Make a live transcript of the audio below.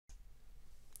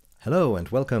Hello and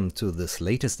welcome to this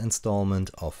latest installment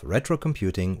of Retro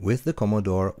Computing with the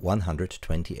Commodore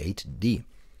 128D.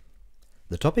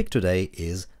 The topic today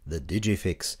is the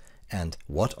Digifix, and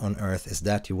what on earth is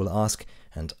that, you will ask,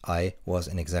 and I was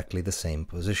in exactly the same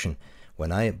position.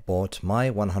 When I bought my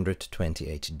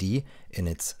 128D in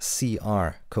its CR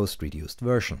coast-reduced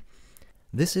version.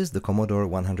 This is the Commodore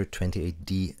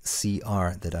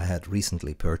 128D-CR that I had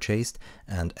recently purchased,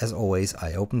 and as always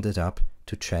I opened it up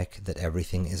to check that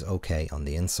everything is okay on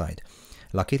the inside.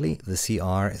 Luckily, the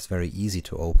CR is very easy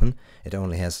to open. It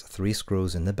only has 3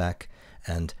 screws in the back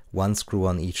and 1 screw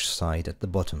on each side at the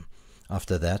bottom.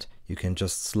 After that, you can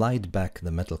just slide back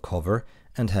the metal cover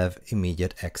and have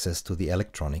immediate access to the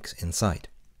electronics inside.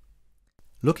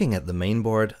 Looking at the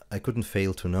mainboard, I couldn't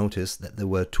fail to notice that there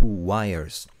were 2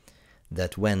 wires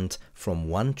that went from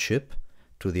one chip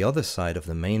to the other side of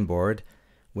the mainboard,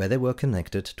 where they were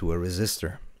connected to a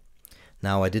resistor.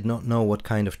 Now, I did not know what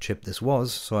kind of chip this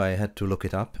was, so I had to look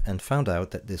it up and found out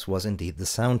that this was indeed the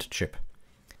Soundchip.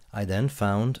 I then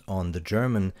found on the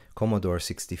German Commodore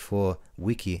 64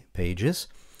 wiki pages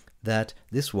that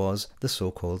this was the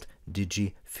so-called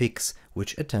Digifix,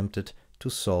 which attempted to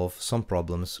solve some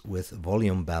problems with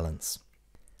volume balance.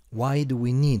 Why do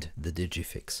we need the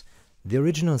Digifix? The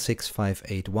original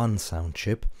 6581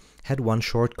 Soundchip had one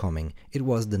shortcoming. It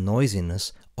was the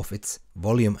noisiness of its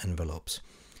volume envelopes.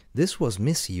 This was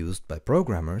misused by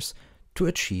programmers to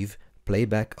achieve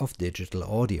playback of digital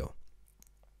audio.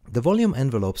 The volume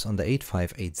envelopes on the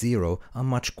 8580 are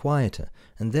much quieter,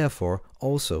 and therefore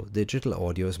also digital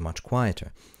audio is much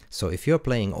quieter. So if you're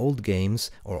playing old games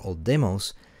or old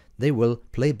demos, they will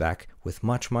play back with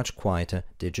much quieter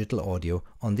digital audio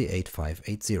on the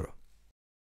 8580.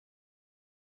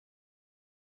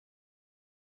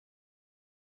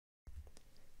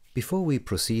 Before we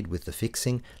proceed with the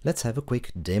fixing, let's have a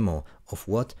quick demo of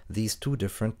what these 2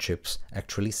 different chips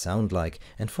actually sound like.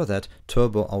 And for that,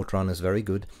 Turbo Outrun is very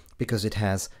good because it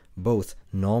has both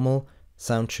normal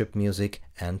Soundchip music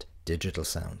and digital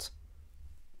sounds.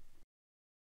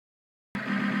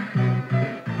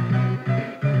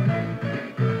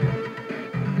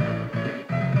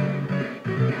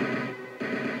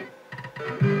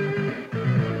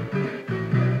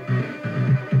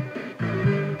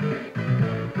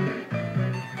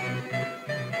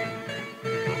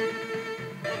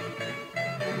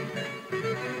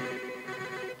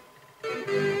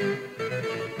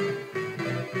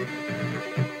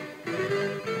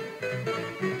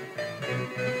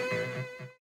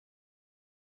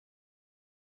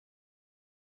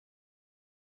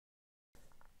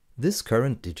 This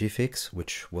current Digifix,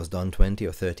 which was done 20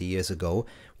 or 30 years ago,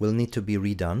 will need to be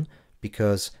redone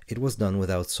because it was done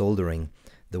without soldering.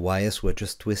 The wires were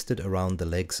just twisted around the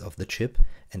legs of the chip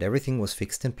and everything was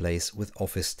fixed in place with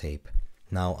office tape.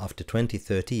 Now, after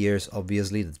 20-30 years,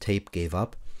 obviously the tape gave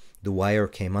up, the wire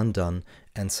came undone,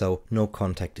 and so no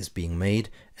contact is being made,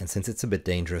 and since it's a bit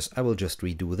dangerous, I will just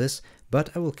redo this, but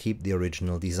I will keep the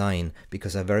original design,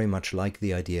 because I very much like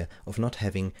the idea of not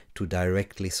having to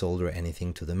directly solder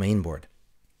anything to the mainboard.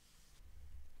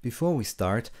 Before we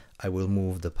start, I will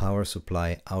move the power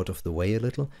supply out of the way a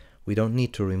little. We don't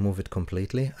need to remove it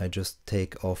completely. I just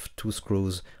take off 2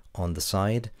 screws on the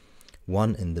side,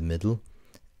 1 in the middle,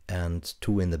 and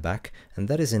 2 in the back, and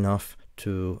that is enough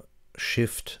to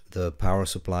shift the power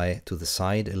supply to the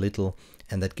side a little,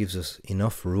 and that gives us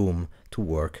enough room to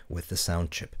work with the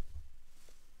Soundchip.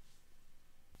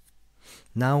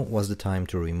 Now was the time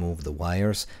to remove the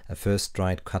wires. I first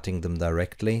tried cutting them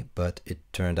directly, but it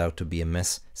turned out to be a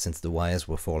mess since the wires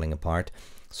were falling apart,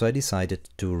 so I decided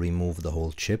to remove the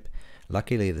whole chip.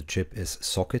 Luckily the chip is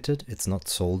socketed, it's not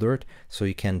soldered, so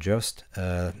you can just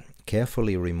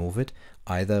carefully remove it,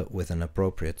 either with an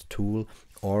appropriate tool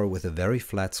or with a very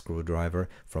flat screwdriver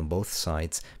from both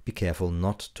sides. Be careful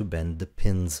not to bend the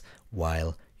pins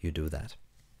while you do that.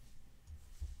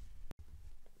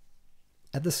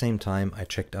 At the same time, I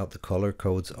checked out the color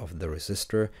codes of the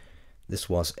resistor. This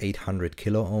was 800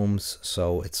 kilo ohms,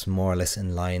 so it's more or less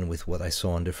in line with what I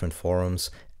saw on different forums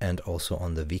and also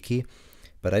on the wiki.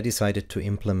 But I decided to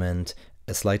implement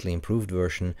a slightly improved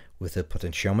version with a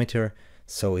potentiometer,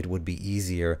 so it would be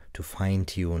easier to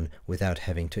fine-tune without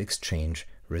having to exchange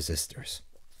resistors.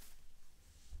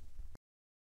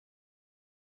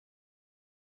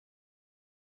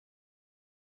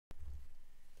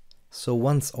 So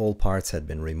once all parts had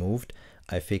been removed,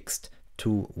 I fixed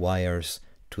 2 wires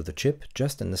to the chip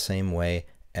just in the same way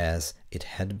as it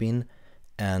had been,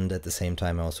 and at the same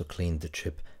time I also cleaned the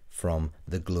chip from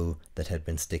the glue that had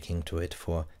been sticking to it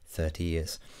for 30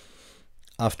 years.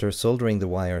 After soldering the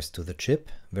wires to the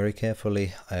chip very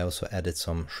carefully, I also added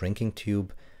some shrinking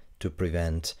tube to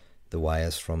prevent the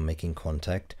wires from making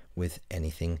contact with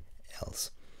anything else.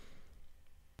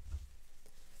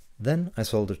 Then I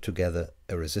soldered together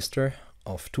a resistor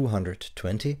of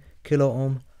 220 kilo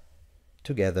ohm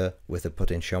together with a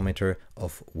potentiometer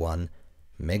of 1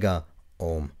 mega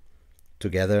ohm.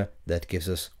 Together that gives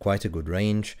us quite a good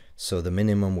range, so the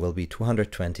minimum will be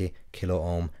 220 kilo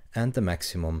ohm and the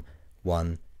maximum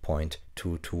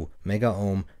 1.22 mega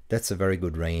ohm. That's a very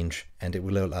good range, and it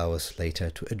will allow us later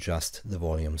to adjust the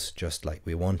volumes just like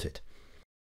we want it.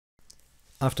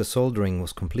 After soldering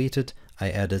was completed,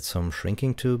 I added some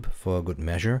shrinking tube for a good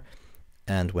measure,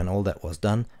 and when all that was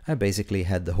done, I basically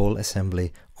had the whole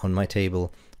assembly on my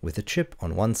table with the chip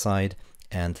on one side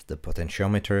and the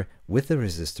potentiometer with the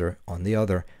resistor on the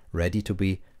other, ready to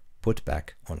be put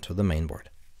back onto the mainboard.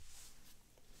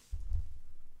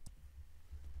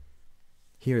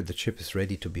 Here the chip is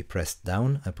ready to be pressed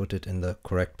down. I put it in the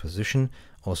correct position,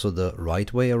 also the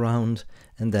right way around,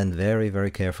 and then very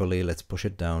carefully let's push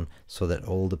it down so that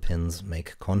all the pins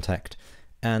make contact.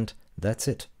 And that's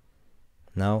it.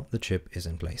 Now the chip is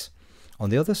in place. On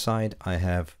the other side I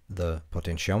have the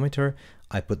potentiometer.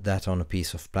 I put that on a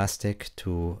piece of plastic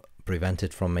to prevent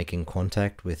it from making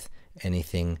contact with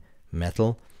anything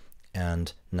metal,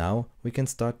 and now we can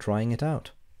start trying it out.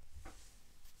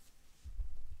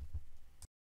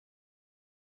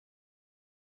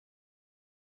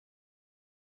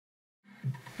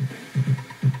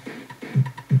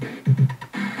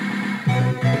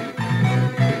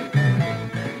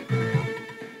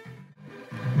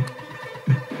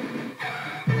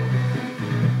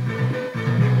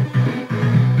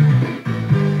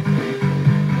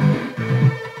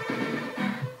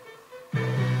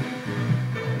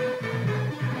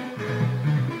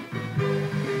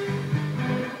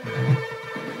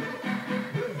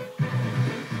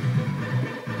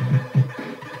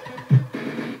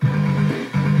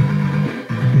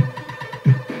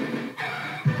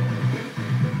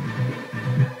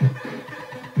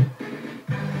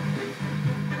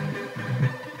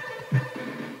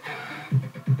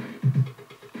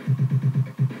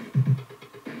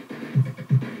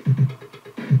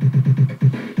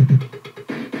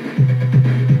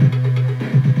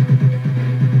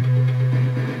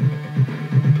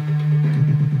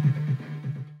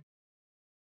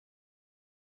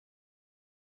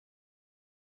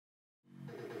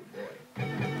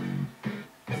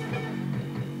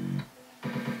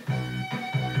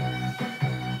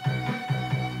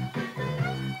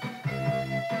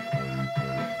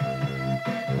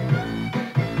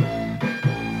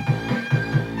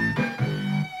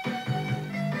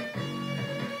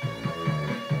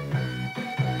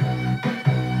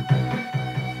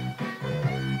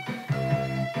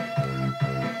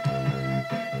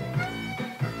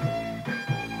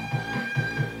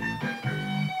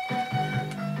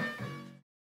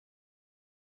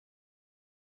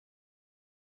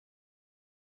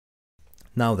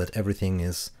 Now that everything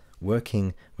is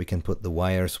working, we can put the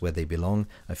wires where they belong.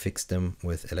 I fixed them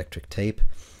with electric tape,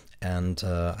 and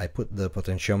I put the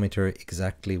potentiometer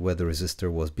exactly where the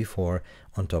resistor was before,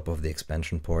 on top of the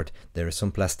expansion port. There is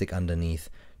some plastic underneath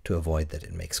to avoid that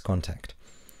it makes contact.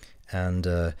 And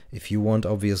if you want,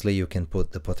 obviously, you can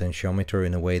put the potentiometer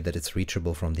in a way that it's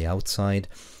reachable from the outside.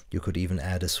 You could even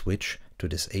add a switch to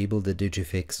disable the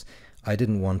Digifix. I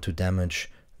didn't want to damage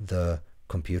the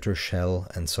computer shell,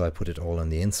 and so I put it all on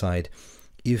the inside.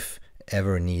 If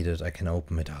ever needed, I can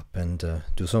open it up and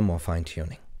do some more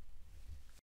fine-tuning.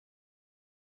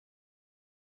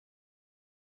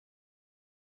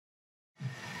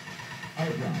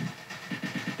 Outrun.